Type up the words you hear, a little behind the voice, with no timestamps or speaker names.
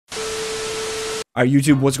Alright,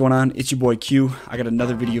 YouTube, what's going on? It's your boy Q. I got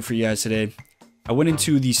another video for you guys today. I went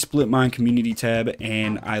into the Splitmind community tab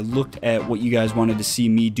and I looked at what you guys wanted to see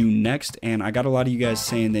me do next, and I got a lot of you guys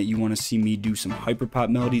saying that you want to see me do some hyperpop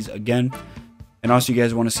melodies again, and also you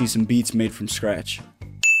guys want to see some beats made from scratch.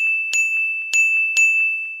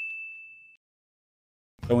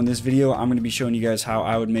 So in this video, I'm going to be showing you guys how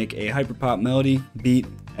I would make a hyperpop melody, beat,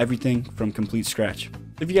 everything from complete scratch.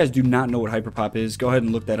 If you guys do not know what hyperpop is, go ahead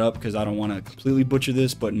and look that up because I don't want to completely butcher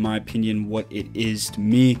this, but in my opinion, what it is to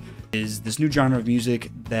me is this new genre of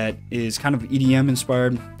music that is kind of EDM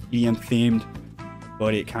inspired, EDM themed,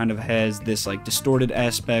 but it kind of has this like distorted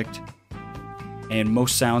aspect, and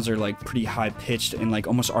most sounds are like pretty high pitched and like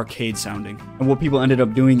almost arcade sounding. And what people ended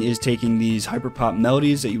up doing is taking these hyperpop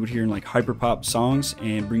melodies that you would hear in like hyperpop songs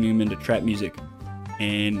and bringing them into trap music.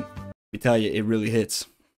 And let me tell you, it really hits.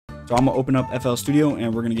 So I'm gonna open up FL Studio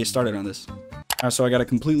and we're gonna get started on this. Alright, so I got a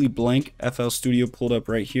completely blank FL Studio pulled up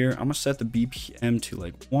right here. I'm gonna set the BPM to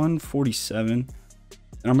like 147, and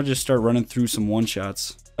I'm gonna just start running through some one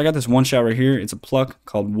shots. I got this one shot right here. It's a pluck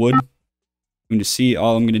called Wood. You can see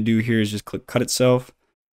all I'm gonna do here is just click cut itself,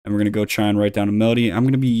 and we're gonna go try and write down a melody. I'm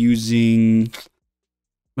gonna be using.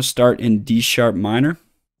 I'm gonna start in D sharp minor, and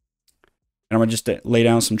I'm gonna just lay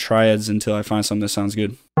down some triads until I find something that sounds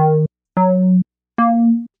good.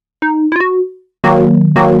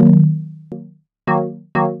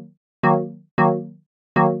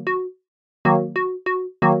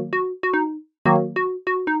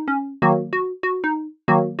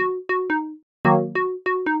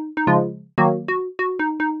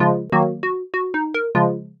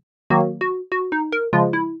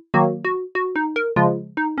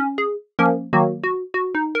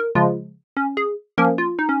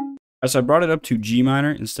 So I brought it up to G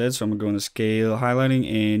minor instead, so I'm going to go into scale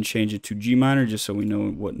highlighting and change it to G minor just so we know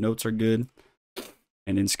what notes are good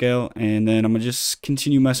and in scale. And then I'm going to just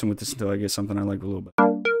continue messing with this until I get something I like a little bit.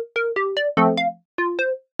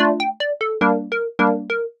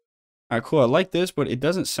 Alright, cool. I like this, but it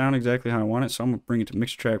doesn't sound exactly how I want it, so I'm going to bring it to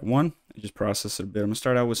mixer track 1 and just process it a bit. I'm going to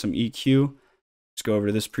start out with some EQ. Just go over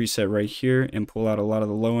to this preset right here and pull out a lot of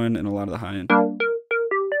the low end and a lot of the high end.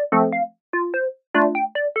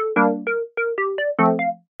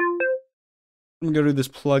 I'm going to go to this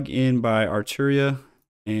plug-in by Arturia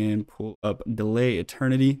and pull up Delay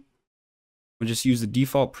Eternity. I'll just use the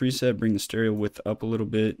default preset, bring the stereo width up a little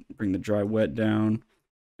bit, bring the dry wet down,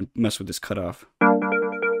 and mess with this cutoff.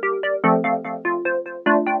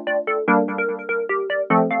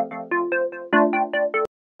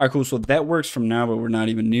 Alright, cool. So that works from now, but we're not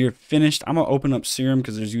even near finished. I'm going to open up Serum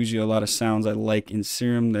because there's usually a lot of sounds I like in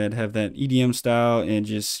Serum that have that EDM style, and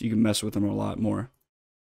just you can mess with them a lot more.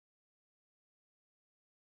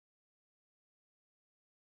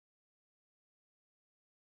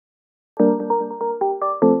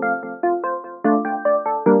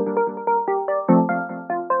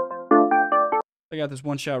 I got this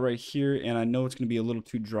one shot right here, and I know it's going to be a little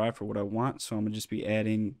too dry for what I want, so I'm going to just be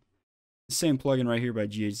adding the same plugin right here by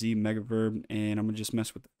GHZ, Megaverb, and I'm going to just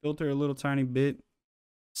mess with the filter a little tiny bit,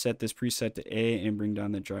 set this preset to A, and bring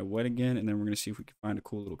down that dry wet again, and then we're going to see if we can find a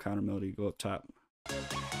cool little counter melody to go up top.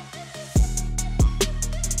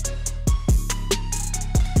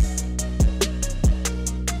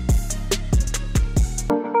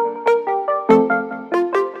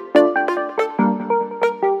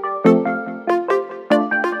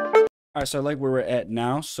 Alright, so I like where we're at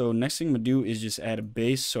now. So next thing I'm going to do is just add a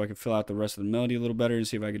bass so I can fill out the rest of the melody a little better and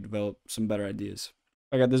see if I can develop some better ideas.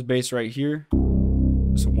 I got this bass right here.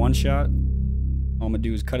 It's a one shot. All I'm going to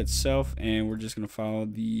do is cut itself, and we're just going to follow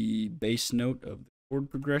the bass note of the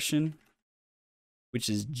chord progression, which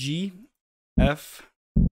is G, F,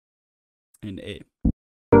 and A.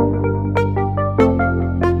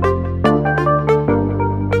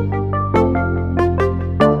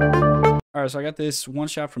 Alright, so I got this one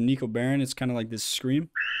shot from Nico Baron. It's kind of like this scream.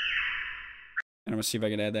 And I'm going to see if I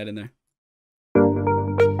can add that in there.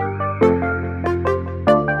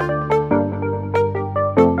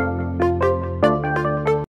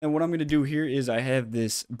 And what I'm going to do here is I have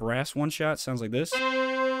this brass one shot. Sounds like this. And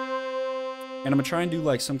I'm going to try and do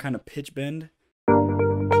like some kind of pitch bend.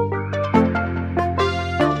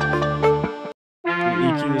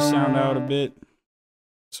 EQ the sound out a bit.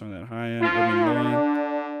 Some of that high end, low end.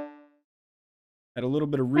 Add a little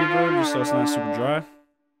bit of reverb just so it's not super dry.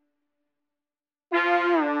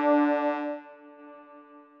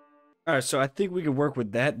 Alright, so I think we can work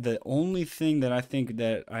with that. The only thing that I think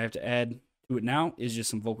that I have to add to it now is just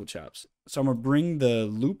some vocal chops. So I'm going to bring the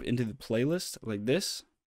loop into the playlist like this,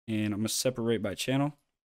 and I'm going to separate by channel.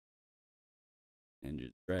 And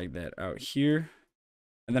just drag that out here.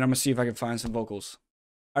 And then I'm gonna see if I can find some vocals.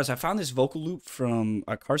 Alright, so I found this vocal loop from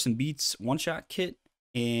a Carson Beats one-shot kit,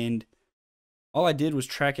 and all I did was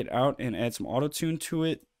track it out and add some auto-tune to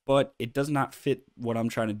it, but it does not fit what I'm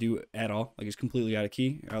trying to do at all. Like, it's completely out of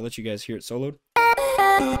key. I'll let you guys hear it soloed.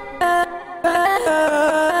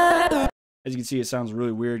 As you can see, it sounds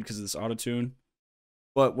really weird because of this auto-tune.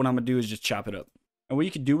 But what I'm gonna do is just chop it up. And what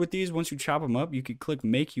you could do with these, once you chop them up, you could click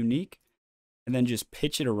Make Unique, and then just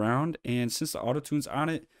pitch it around. And since the auto-tune's on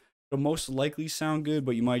it, it'll most likely sound good,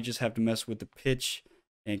 but you might just have to mess with the pitch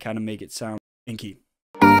and kind of make it sound in key.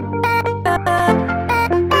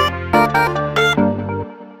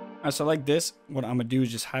 Alright, so like this, what I'm gonna do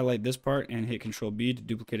is just highlight this part and hit Control B to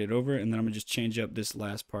duplicate it over, and then I'm gonna just change up this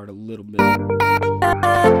last part a little bit.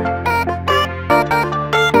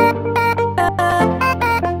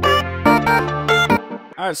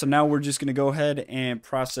 Alright, so now we're just going to go ahead and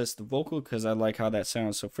process the vocal because I like how that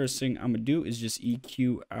sounds. So first thing I'm going to do is just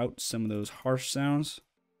EQ out some of those harsh sounds.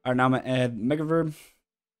 Alright, now I'm going to add Megaverb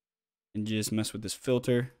and just mess with this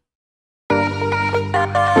filter.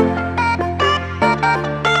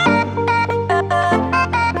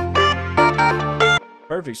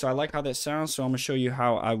 Perfect, so I like how that sounds, so I'm going to show you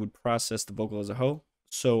how I would process the vocal as a whole.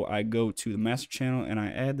 So I go to the master channel and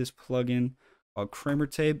I add this plugin called Kramer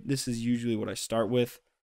Tape. This is usually what I start with.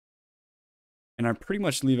 And I pretty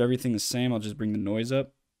much leave everything the same. I'll just bring the noise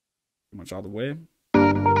up pretty much all the way. And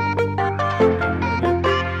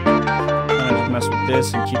I just mess with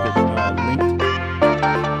this and keep it linked.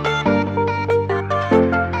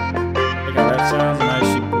 Look how that sounds, and I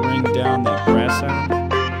should bring down that brass sound.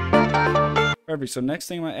 Perfect. So next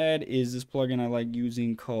thing I add is this plugin I like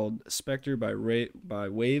using called Spectre by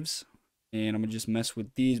Waves. And I'm going to just mess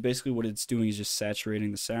with these. Basically what it's doing is just saturating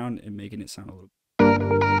the sound and making it sound a little.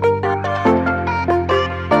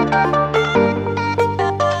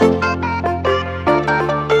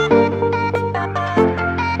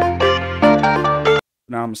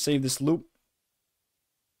 Now I'm going to save this loop.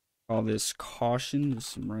 Call this Caution,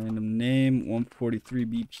 just some random name, 143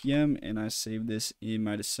 BPM. And I save this in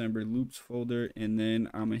my December loops folder. And then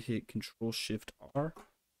I'm going to hit Control-Shift-R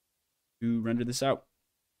to render this out.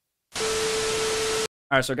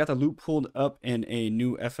 Alright, so I got the loop pulled up in a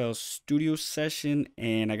new FL Studio session,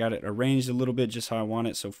 and I got it arranged a little bit just how I want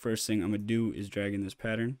it. So first thing I'm going to do is drag in this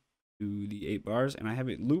pattern to the 8 bars, and I have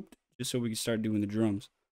it looped just so we can start doing the drums.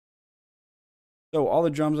 So all the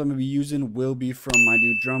drums I'm going to be using will be from my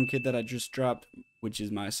new drum kit that I just dropped, which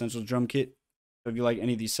is my Essentials drum kit. So if you like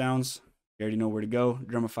any of these sounds, you already know where to go,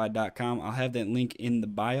 drumify.com. I'll have that link in the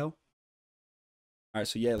bio. Alright,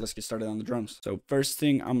 so yeah, let's get started on the drums. So first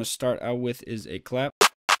thing I'm going to start out with is a clap.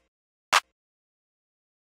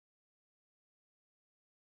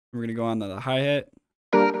 We're going to go on to the hi-hat.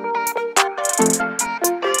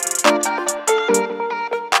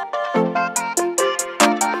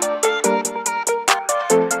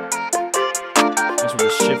 This with the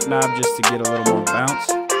shift knob just to get a little more bounce.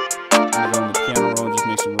 I'm going to go on the piano roll and just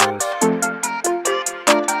make some rolls.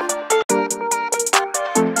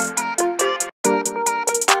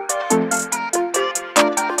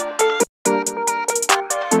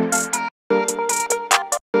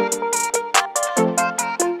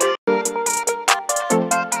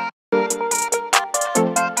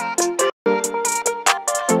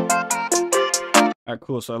 Alright,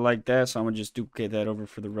 cool. So I like that. So I'm going to just duplicate that over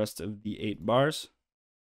for the rest of the 8 bars.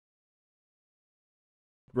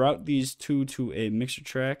 Route these two to a mixer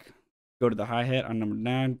track. Go to the hi-hat on number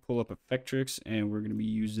 9. Pull up Effectrix. And we're going to be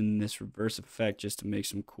using this reverse effect just to make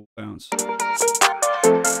some cool bounce.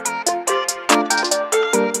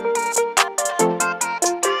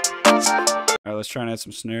 Alright, let's try and add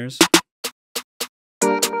some snares.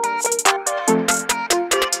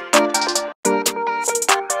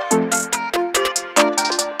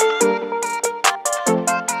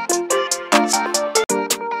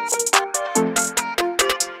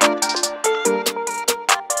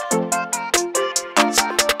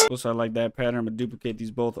 So I like that pattern. I'm going to duplicate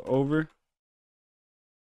these both over.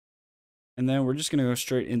 And then we're just going to go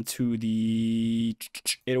straight into the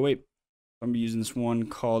 808. I'm going to be using this one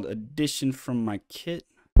called Addition from my kit.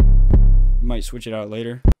 You might switch it out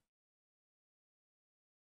later.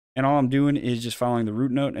 And all I'm doing is just following the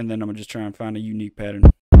root note, and then I'm going to just try and find a unique pattern.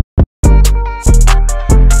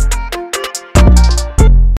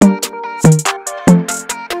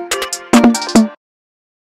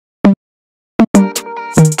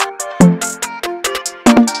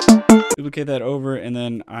 Duplicate that over, and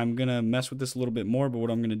then I'm going to mess with this a little bit more, but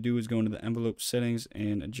what I'm going to do is go into the envelope settings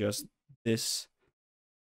and adjust this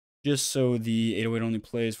just so the 808 only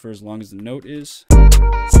plays for as long as the note is.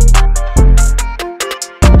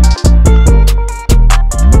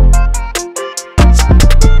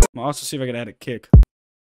 I'll also see if I can add a kick.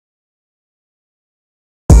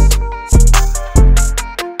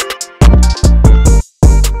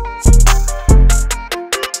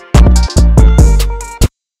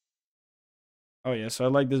 Oh yeah, so I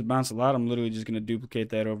like this bounce a lot. I'm literally just going to duplicate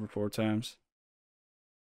that over 4 times.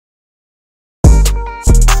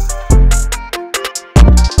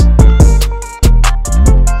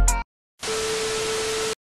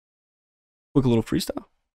 Quick little freestyle.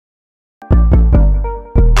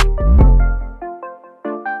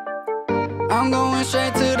 I'm going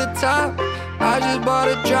straight to the top. I just bought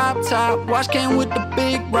a drop top. Watch came with the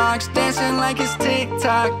big rocks, dancing like it's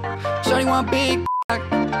TikTok. Shorty want big cock,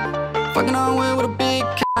 fucking on with a big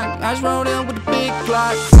cock. I just rolled in with a big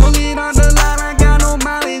clock. Pull it on the line, I got no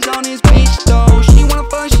mileage on this bitch though. She wanna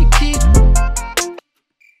fuck, she keep.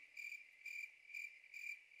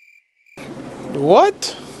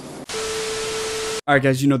 What? Alright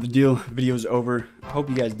guys, you know the deal. Video's over. I hope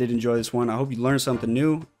you guys did enjoy this one. I hope you learned something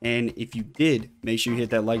new. And if you did, make sure you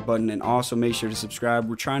hit that like button and also make sure to subscribe.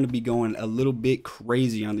 We're trying to be going a little bit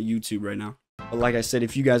crazy on the YouTube right now. But like I said,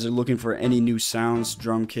 if you guys are looking for any new sounds,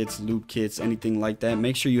 drum kits, loop kits, anything like that,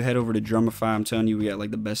 make sure you head over to Drumify. I'm telling you, we got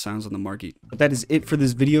like the best sounds on the market. But that is it for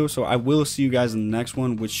this video. So I will see you guys in the next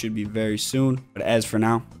one, which should be very soon. But as for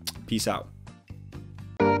now, peace out.